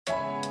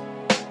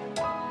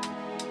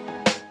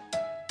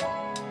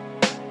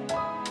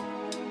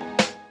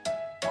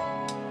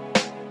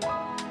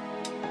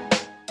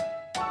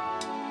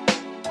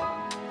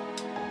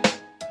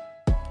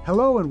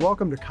Hello and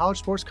welcome to College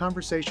Sports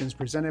Conversations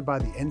presented by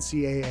the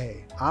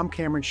NCAA. I'm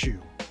Cameron Shue.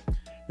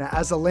 Now,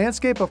 as the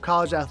landscape of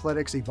college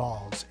athletics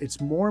evolves, it's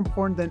more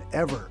important than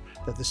ever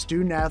that the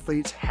student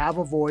athletes have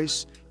a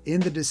voice in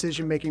the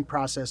decision-making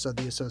process of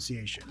the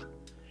association.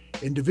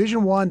 In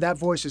Division I, that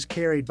voice is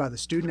carried by the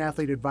Student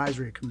Athlete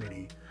Advisory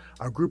Committee,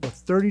 a group of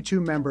 32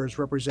 members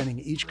representing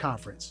each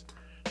conference.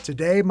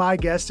 Today, my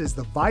guest is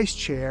the Vice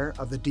Chair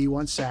of the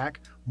D1 SAAC,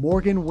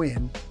 Morgyn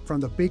Wynne,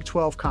 from the Big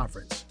 12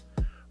 Conference.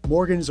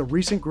 Morgyn is a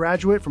recent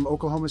graduate from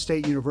Oklahoma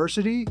State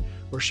University,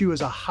 where she was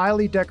a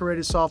highly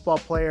decorated softball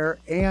player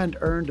and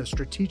earned a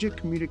strategic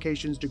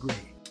communications degree.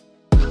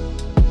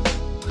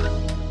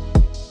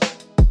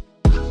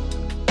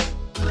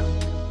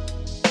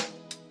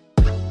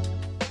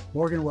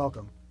 Morgyn,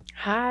 welcome.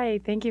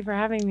 Hi, thank you for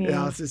having me.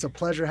 Yeah, it's a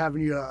pleasure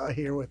having you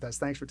here with us.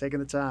 Thanks for taking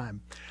the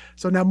time.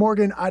 So now,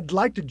 Morgyn, I'd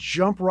like to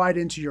jump right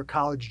into your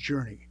college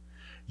journey.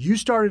 You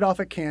started off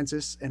at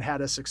Kansas and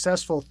had a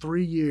successful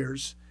 3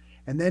 years,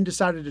 and then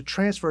decided to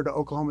transfer to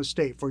Oklahoma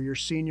State for your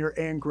senior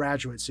and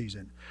graduate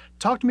season.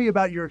 Talk to me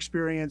about your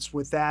experience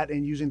with that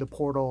and using the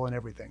portal and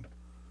everything.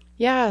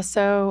 Yeah,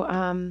 so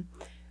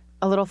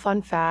a little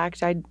fun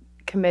fact, I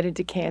committed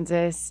to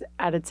Kansas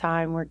at a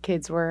time where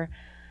kids were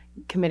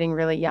committing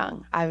really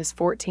young. I was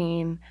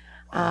 14.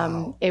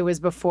 Wow. It was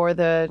before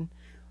the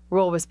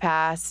rule was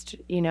passed.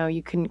 You know,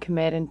 you couldn't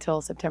commit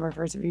until September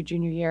 1st of your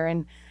junior year.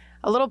 And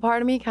a little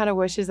part of me kind of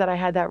wishes that I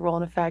had that rule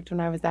in effect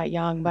when I was that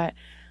young, but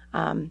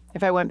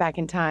if I went back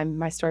in time,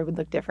 my story would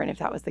look different if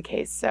that was the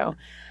case. So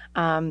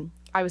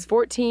I was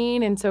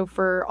 14, and so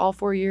for all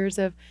 4 years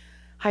of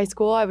high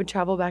school, I would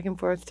travel back and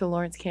forth to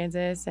Lawrence,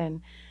 Kansas.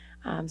 And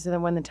so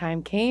then when the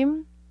time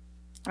came,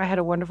 I had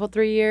a wonderful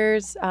 3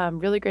 years,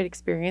 really great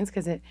experience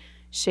because it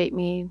shaped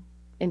me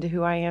into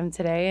who I am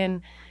today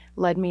and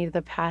led me to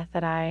the path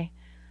that I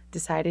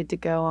decided to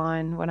go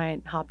on when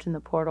I hopped in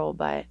the portal.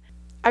 But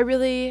I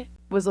really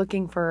was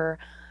looking for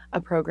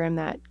a program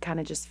that kind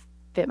of just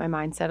fit my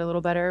mindset a little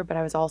better, but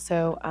I was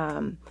also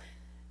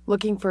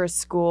looking for a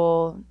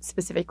school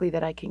specifically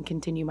that I can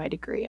continue my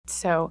degree.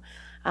 So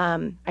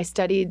I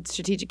studied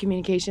strategic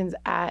communications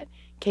at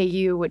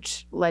KU,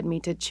 which led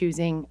me to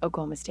choosing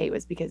Oklahoma State,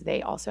 was because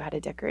they also had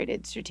a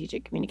decorated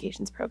strategic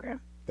communications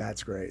program.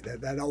 That's great.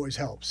 That always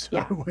helps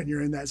Yeah. when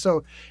you're in that.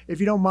 So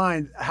if you don't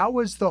mind, how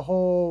was the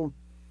whole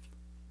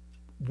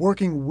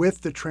working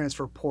with the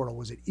transfer portal?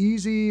 Was it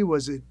easy?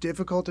 Was it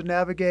difficult to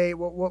navigate?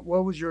 What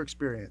was your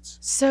experience?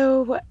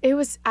 So it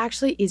was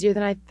actually easier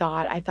than I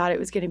thought. I thought it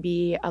was going to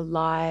be a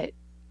lot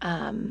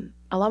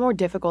more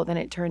difficult than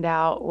it turned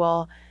out.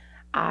 Well,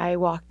 I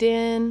walked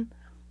in,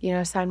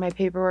 signed my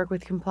paperwork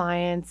with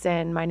compliance,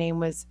 and my name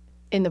was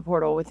in the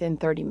portal within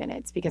 30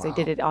 minutes because Wow. I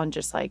did it on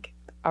just like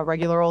a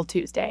regular old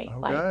Tuesday.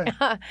 Okay.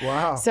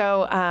 Wow.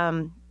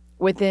 So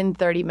within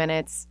 30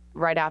 minutes,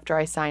 right after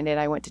I signed it,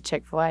 I went to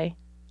Chick-fil-A.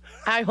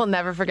 I will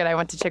never forget, I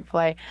went to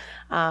Chick-fil-A,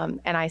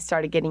 and I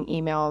started getting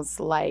emails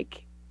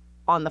like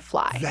on the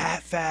fly.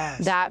 That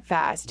fast? That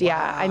fast, Wow.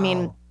 yeah. I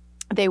mean,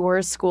 they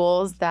were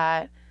schools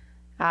that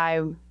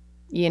I,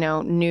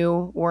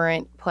 knew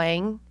weren't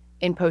playing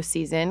in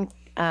postseason.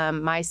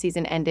 My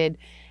season ended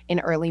in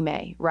early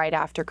May, right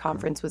after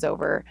conference was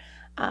over.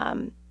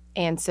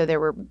 And so there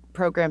were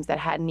programs that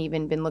hadn't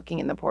even been looking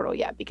in the portal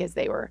yet because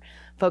they were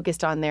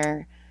focused on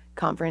their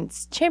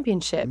conference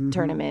championship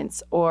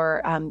tournaments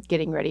or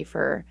getting ready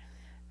for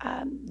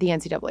the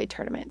NCAA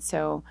tournament.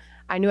 So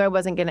I knew I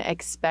wasn't going to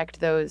expect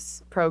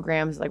those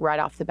programs like right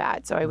off the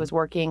bat. So I was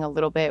working a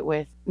little bit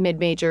with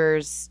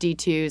mid-majors,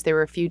 D2s. There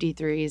were a few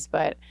D3s,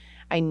 but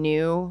I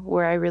knew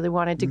where I really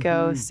wanted to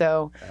go.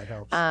 So that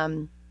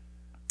helps.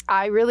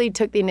 I really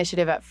took the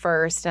initiative at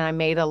first, and I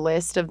made a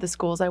list of the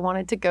schools I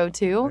wanted to go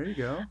to. There you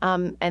go.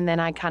 And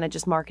then I kind of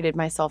just marketed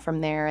myself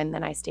from there, and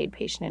then I stayed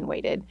patient and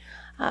waited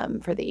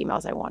for the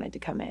emails I wanted to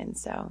come in.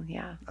 So,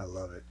 yeah. I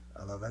love it.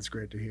 That's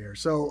great to hear.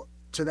 So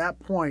to that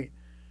point,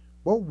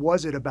 what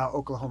was it about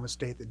Oklahoma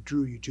State that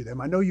drew you to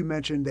them? I know you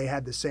mentioned they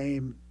had the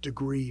same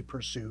degree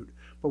pursuit,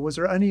 but was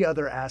there any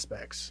other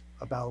aspects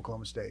about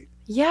Oklahoma State?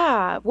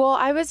 Yeah, well,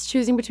 I was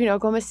choosing between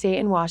Oklahoma State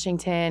and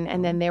Washington,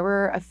 and then there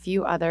were a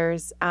few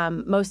others.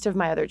 Most of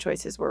my other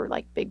choices were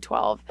like Big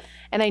 12,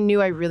 and I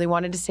knew I really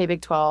wanted to stay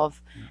Big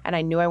 12, and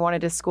I knew I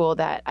wanted a school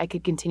that I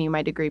could continue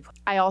my degree.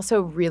 I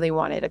also really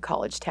wanted a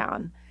college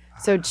town.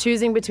 So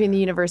choosing between the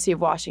University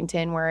of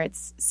Washington, where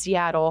it's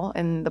Seattle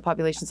and the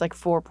population's like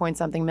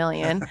 4-point-something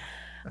million,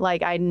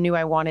 like I knew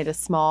I wanted a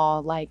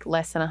small, like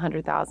less than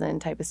 100,000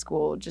 type of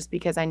school, just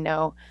because I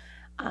know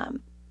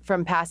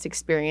from past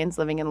experience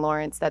living in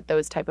Lawrence that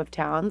those type of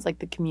towns, like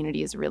the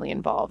community is really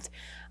involved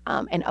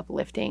and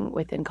uplifting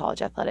within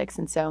college athletics.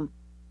 And so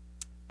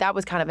that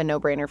was kind of a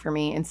no-brainer for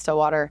me. In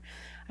Stillwater,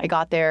 I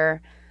got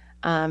there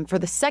for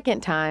the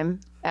second time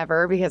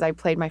ever because I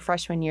played my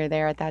freshman year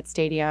there at that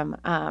stadium.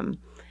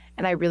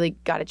 And I really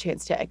got a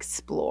chance to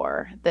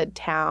explore the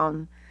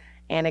town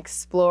and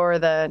explore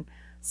the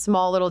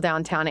small little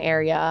downtown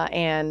area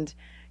and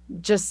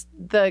just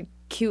the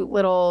cute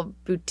little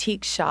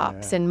boutique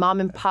shops and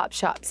mom and pop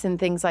shops and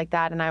things like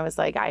that. And I was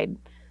like, I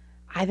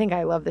think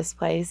I love this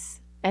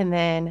place. And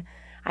then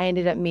I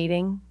ended up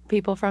meeting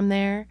people from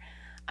there.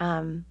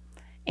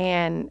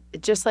 And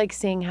just like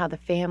seeing how the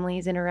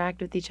families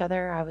interact with each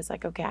other, I was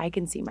like, okay, I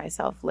can see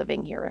myself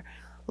living here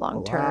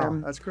long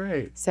term. Wow, that's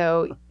great.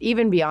 So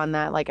even beyond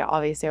that, like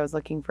obviously I was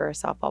looking for a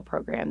softball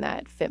program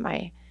that fit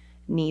my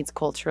needs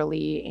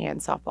culturally and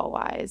softball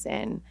wise.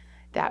 And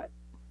that,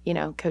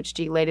 Coach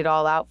G laid it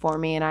all out for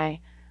me, and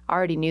I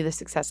already knew the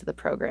success of the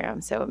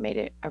program. So it made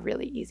it a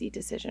really easy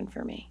decision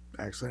for me.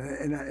 Excellent.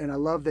 And I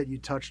love that you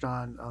touched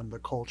on the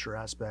culture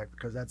aspect,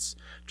 because that's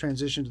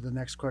transition to the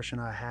next question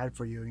I had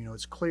for you.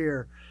 It's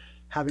clear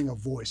having a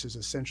voice is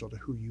essential to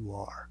who you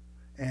are.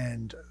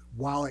 And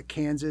while at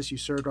Kansas, you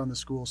served on the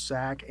school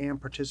SAAC and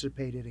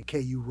participated in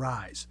KU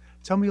Rise.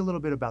 Tell me a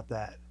little bit about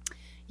that.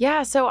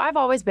 Yeah, so I've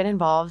always been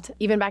involved.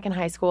 Even back in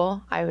high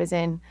school, I was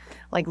in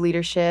like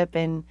leadership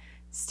and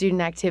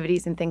student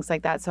activities and things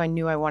like that. So I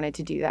knew I wanted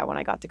to do that when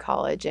I got to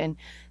college. And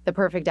the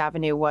perfect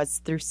avenue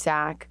was through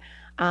SAAC.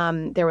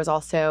 There was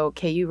also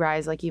KU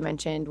Rise, like you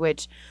mentioned,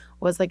 which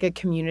was like a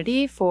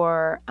community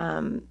for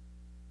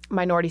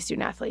minority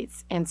student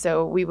athletes. And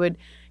so we would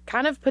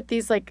kind of put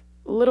these like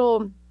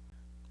little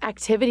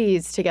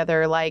activities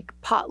together, like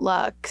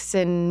potlucks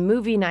and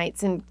movie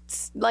nights and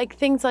like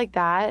things like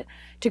that,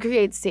 to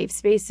create safe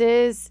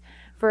spaces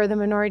for the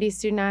minority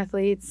student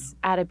athletes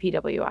at a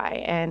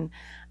PWI. And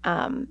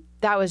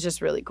that was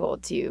just really cool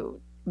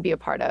to be a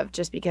part of,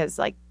 just because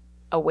like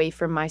away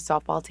from my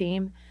softball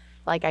team,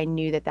 like I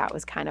knew that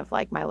was kind of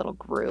like my little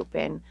group.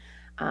 And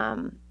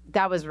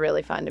that was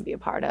really fun to be a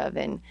part of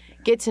and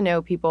get to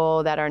know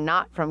people that are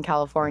not from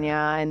California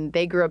and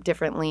they grew up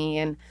differently,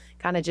 and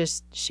kind of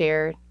just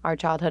share our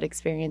childhood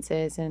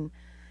experiences and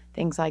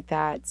things like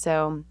that.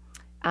 So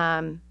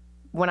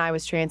when I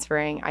was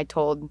transferring, I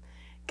told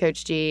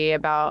Coach G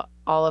about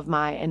all of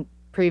my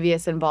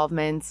previous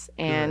involvements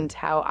and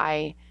how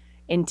I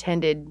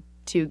intended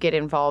to get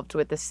involved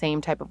with the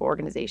same type of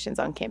organizations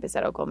on campus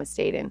at Oklahoma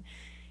State. And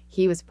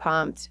he was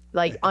pumped.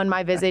 Like on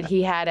my visit,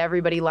 he had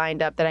everybody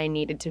lined up that I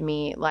needed to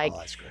meet, like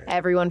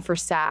everyone for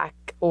SAAC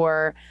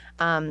or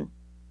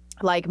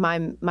like my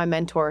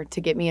mentor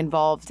to get me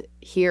involved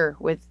here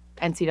with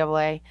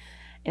NCAA.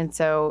 And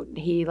so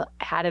he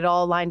had it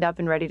all lined up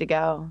and ready to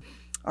go.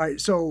 All right.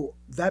 So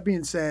that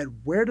being said,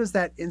 where does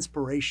that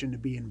inspiration to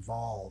be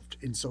involved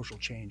in social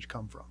change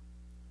come from?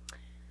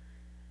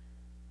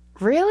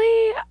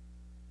 Really?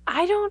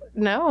 I don't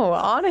know,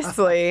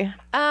 honestly.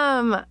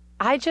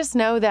 I just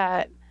know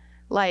that,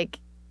 like,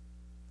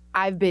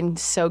 I've been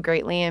so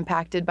greatly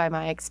impacted by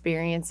my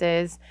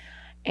experiences.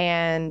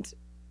 And,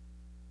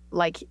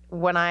 like,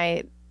 when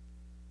I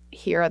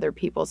hear other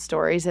people's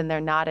stories and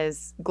they're not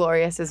as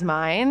glorious as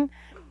mine,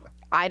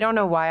 I don't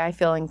know why I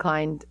feel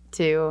inclined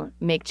to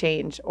make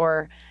change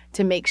or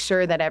to make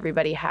sure that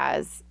everybody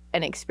has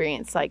an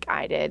experience like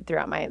I did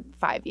throughout my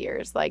 5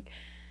 years. Like,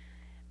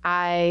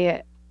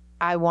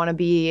 I want to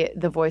be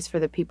the voice for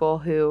the people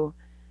who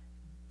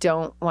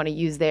don't want to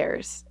use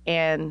theirs.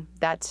 And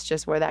that's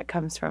just where that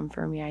comes from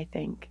for me, I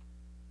think.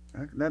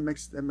 That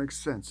makes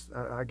sense.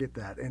 I get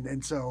that.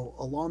 And so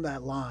along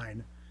that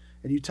line,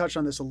 and you touched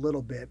on this a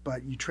little bit,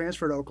 but you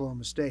transferred to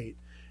Oklahoma State.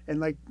 And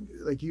like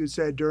you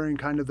said, during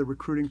kind of the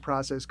recruiting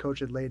process, Coach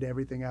had laid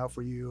everything out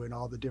for you and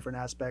all the different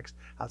aspects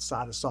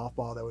outside of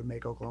softball that would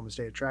make Oklahoma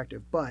State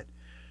attractive. But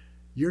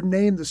you're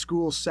named the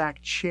school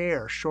SAAC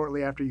chair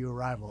shortly after your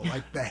arrival,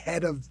 like the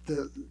head of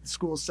the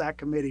school SAAC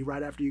committee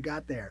right after you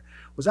got there.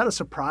 Was that a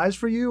surprise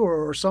for you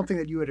or something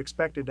that you had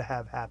expected to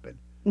have happen?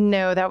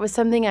 No, that was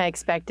something I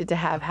expected to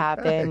have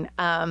happen.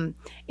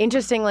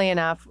 Interestingly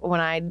enough, when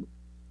I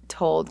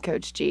told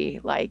Coach G,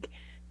 like,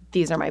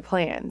 these are my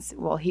plans,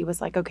 well, he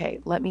was like, okay,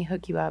 let me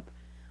hook you up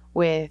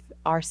with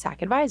our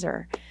SAAC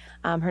advisor.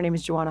 Her name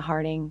is Joanna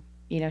Harding.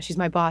 You know, she's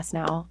my boss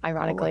now,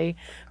 ironically.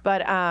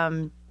 But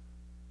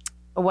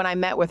when I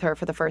met with her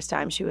for the first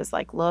time, she was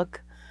like,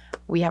 look,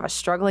 we have a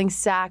struggling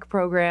SAAC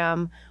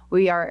program.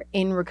 We are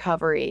in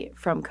recovery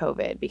from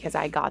COVID, because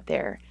I got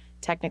there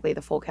technically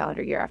the full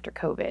calendar year after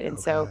COVID. And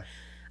so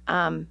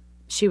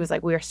she was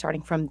like, we are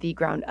starting from the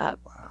ground up.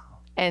 Wow.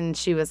 And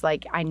she was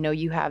like, I know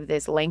you have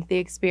this lengthy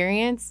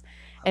experience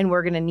and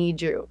we're going to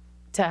need you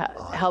to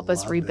help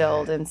us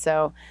rebuild. That. And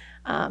so,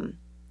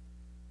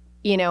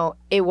 you know,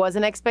 it was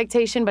an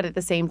expectation, but at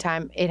the same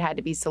time, it had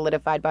to be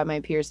solidified by my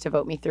peers to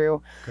vote me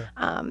through.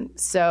 Okay.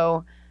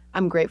 So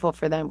I'm grateful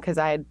for them, because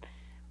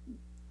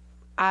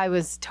I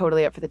was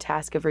totally up for the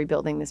task of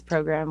rebuilding this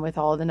program with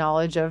all the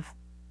knowledge of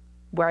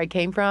where I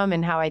came from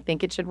and how I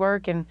think it should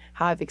work and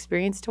how I've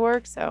experienced to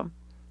work. So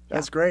yeah.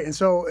 That's great. And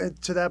so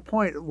to that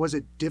point, was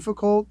it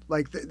difficult?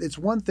 Like, it's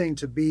one thing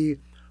to be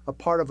a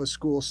part of a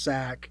school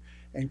SAAC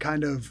and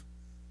kind of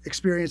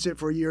experience it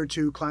for a year or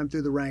two, climb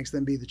through the ranks,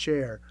 then be the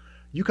chair.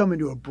 You come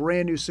into a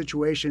brand new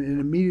situation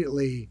and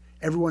immediately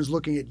everyone's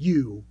looking at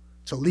you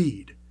to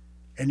lead,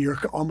 and you're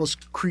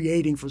almost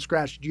creating from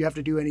scratch. Do you have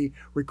to do any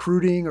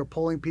recruiting or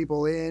pulling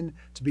people in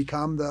to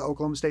become the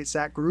Oklahoma State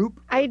SAAC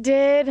group? I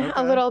did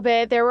a little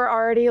bit. There were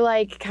already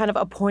like kind of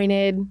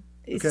appointed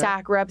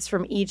SAAC reps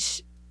from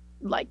each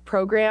like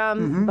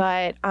program,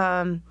 but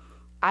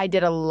I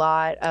did a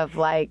lot of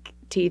like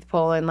teeth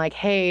pulling, like,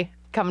 hey,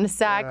 come to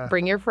SAAC,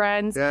 bring your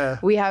friends. Yeah.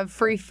 We have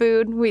free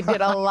food. We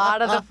did a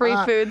lot of the free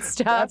food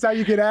stuff. That's how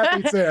you get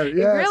athletes there.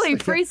 Yes. Really,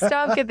 free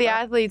stuff, get the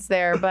athletes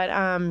there. But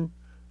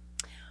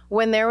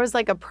when there was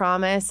like a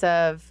promise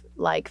of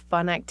like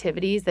fun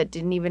activities that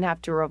didn't even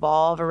have to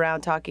revolve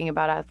around talking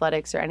about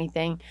athletics or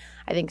anything,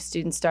 I think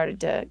students started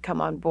to come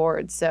on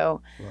board.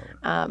 So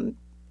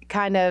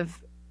kind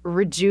of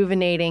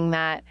rejuvenating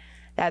that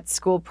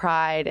school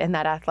pride and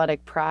that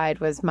athletic pride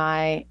was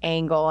my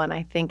angle, and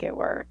I think it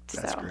worked.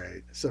 That's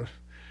great.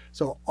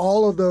 So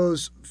all of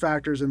those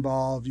factors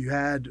involved. You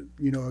had,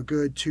 a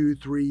good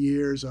 2-3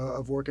 years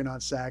of working on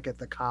SAAC at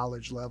the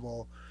college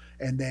level,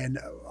 and then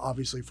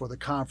obviously for the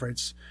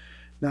conference.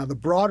 Now the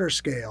broader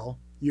scale,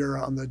 you're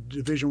on the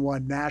Division I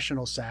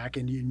National SAAC,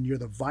 and you're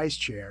the vice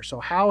chair. So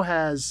how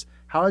has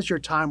your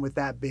time with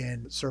that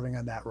been, serving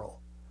on that role?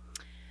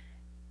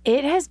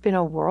 It has been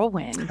a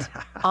whirlwind,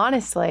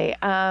 honestly.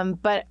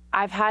 But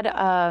I've had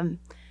a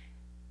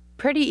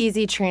pretty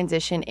easy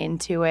transition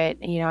into it.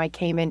 I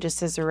came in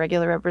just as a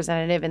regular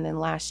representative, and then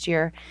last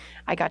year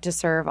I got to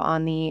serve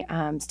on the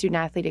Student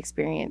Athlete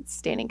Experience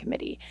Standing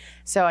Committee.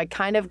 So I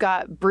kind of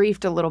got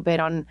briefed a little bit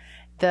on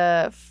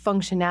the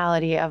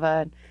functionality of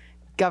a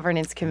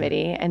governance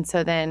committee. And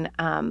so then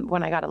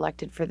when I got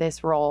elected for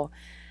this role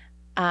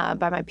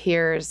by my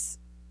peers,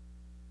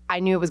 I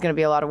knew it was going to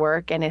be a lot of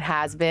work, and it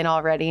has been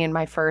already in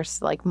my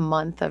first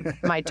month of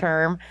my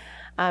term.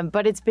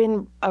 But it's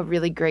been a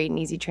really great and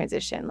easy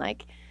transition.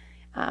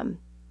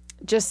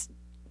 Just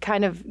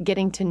kind of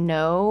getting to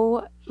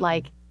know,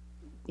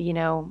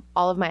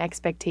 all of my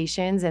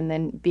expectations, and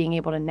then being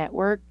able to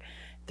network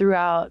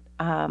throughout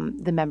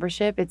the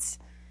membership. It's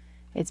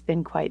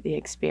been quite the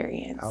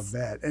experience. I'll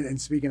bet. And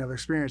speaking of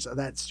experience,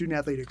 that Student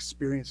Athlete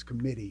Experience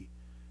Committee,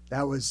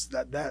 that was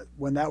that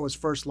when that was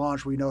first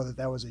launched, we know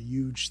that was a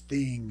huge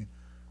thing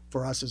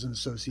for us as an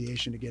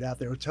association to get out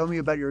there. Tell me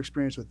about your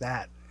experience with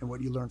that and what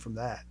you learned from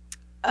that.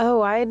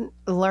 Oh, I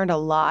learned a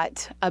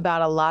lot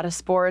about a lot of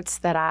sports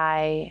that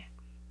I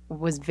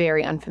was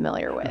very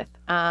unfamiliar with.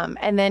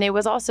 And then it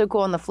was also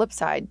cool on the flip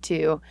side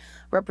to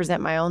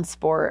represent my own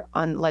sport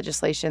on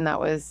legislation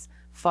that was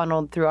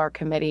funneled through our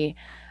committee.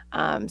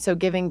 So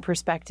giving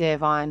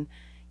perspective on,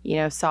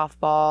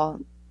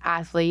 softball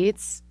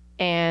athletes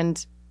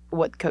and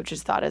what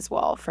coaches thought as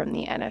well from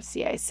the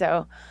NFCA.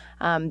 So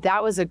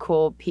that was a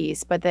cool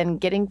piece. But then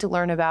getting to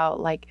learn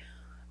about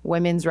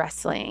women's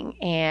wrestling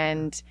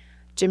and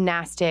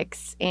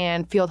gymnastics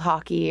and field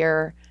hockey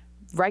or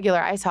regular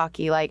ice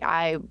hockey,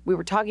 we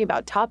were talking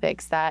about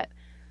topics that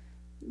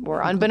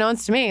were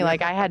unbeknownst to me.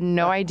 I had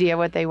no idea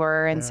what they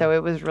were. And so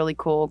it was really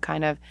cool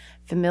kind of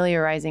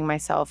familiarizing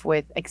myself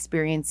with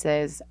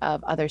experiences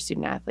of other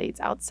student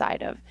athletes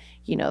outside of,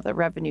 the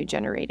revenue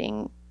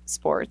generating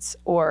sports,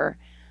 or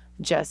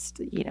just,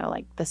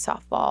 the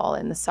softball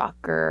and the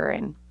soccer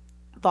and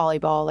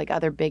volleyball,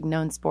 other big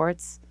known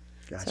sports.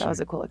 Gotcha. So that was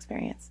a cool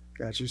experience.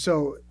 Got you.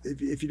 So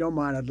if you don't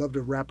mind, I'd love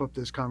to wrap up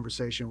this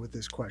conversation with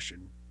this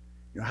question.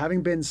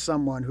 Having been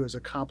someone who has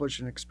accomplished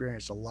and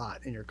experienced a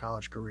lot in your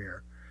college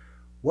career,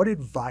 what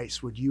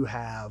advice would you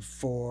have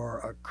for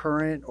a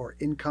current or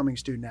incoming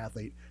student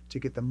athlete to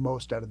get the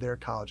most out of their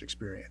college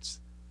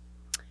experience?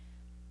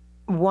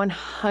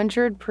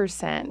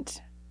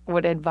 100%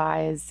 would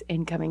advise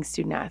incoming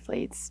student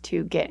athletes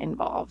to get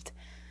involved.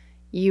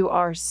 You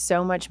are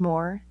so much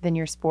more than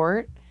your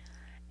sport,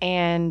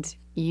 and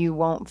you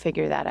won't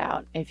figure that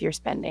out if you're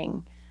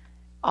spending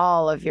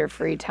all of your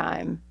free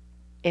time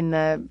in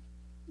the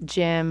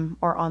gym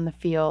or on the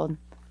field,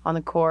 on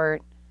the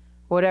court,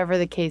 whatever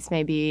the case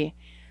may be.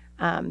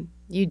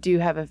 You do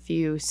have a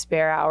few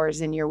spare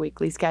hours in your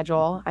weekly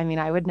schedule. I mean,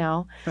 I would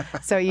know.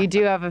 So you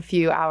do have a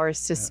few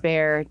hours to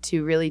spare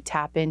to really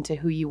tap into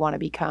who you want to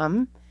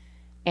become.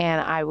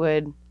 And I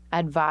would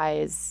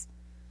advise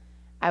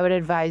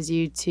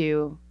you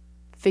to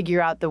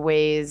figure out the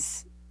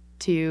ways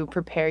to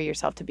prepare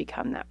yourself to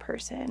become that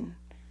person.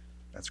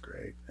 That's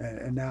great.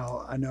 And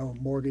now I know,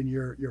 Morgyn,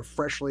 you're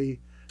freshly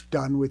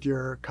done with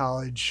your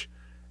college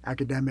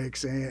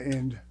academics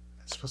and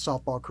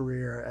softball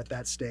career at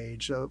that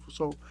stage.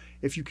 So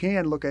if you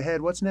can look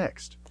ahead, what's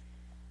next?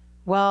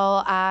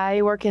 Well,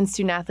 I work in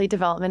student athlete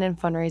development and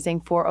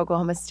fundraising for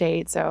Oklahoma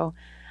State. So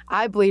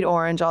I bleed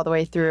orange all the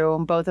way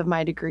through. Both of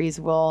my degrees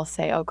will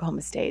say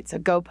Oklahoma State. So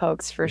go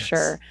Pokes for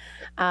sure.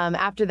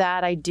 After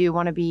that, I do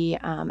want to be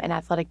an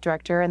athletic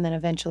director and then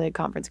eventually a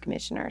conference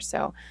commissioner.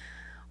 So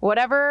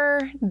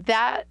whatever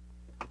that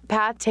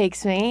path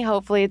takes me,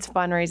 hopefully it's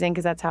fundraising,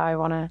 because that's how I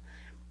want to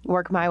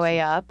work my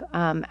way up.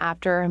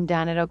 After I'm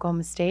done at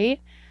Oklahoma State,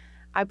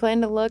 I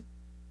plan to look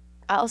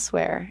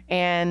elsewhere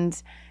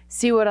and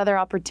see what other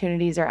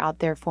opportunities are out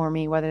there for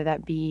me, whether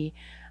that be,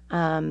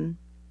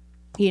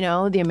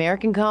 the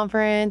American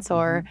Conference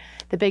or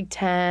the Big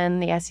Ten,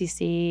 the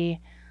SEC,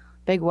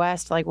 Big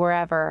West,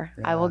 wherever.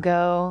 I will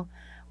go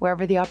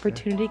wherever the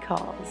opportunity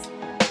calls.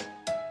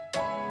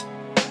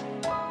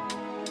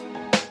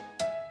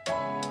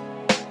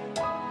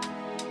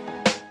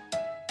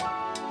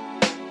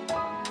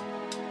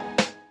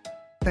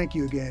 thank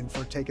you again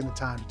for taking the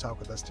time to talk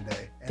with us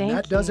today. And Thank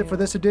that does it for you.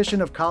 this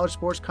edition of College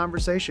Sports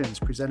Conversations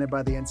presented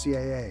by the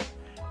NCAA.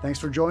 Thanks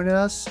for joining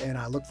us, and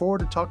I look forward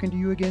to talking to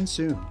you again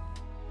soon.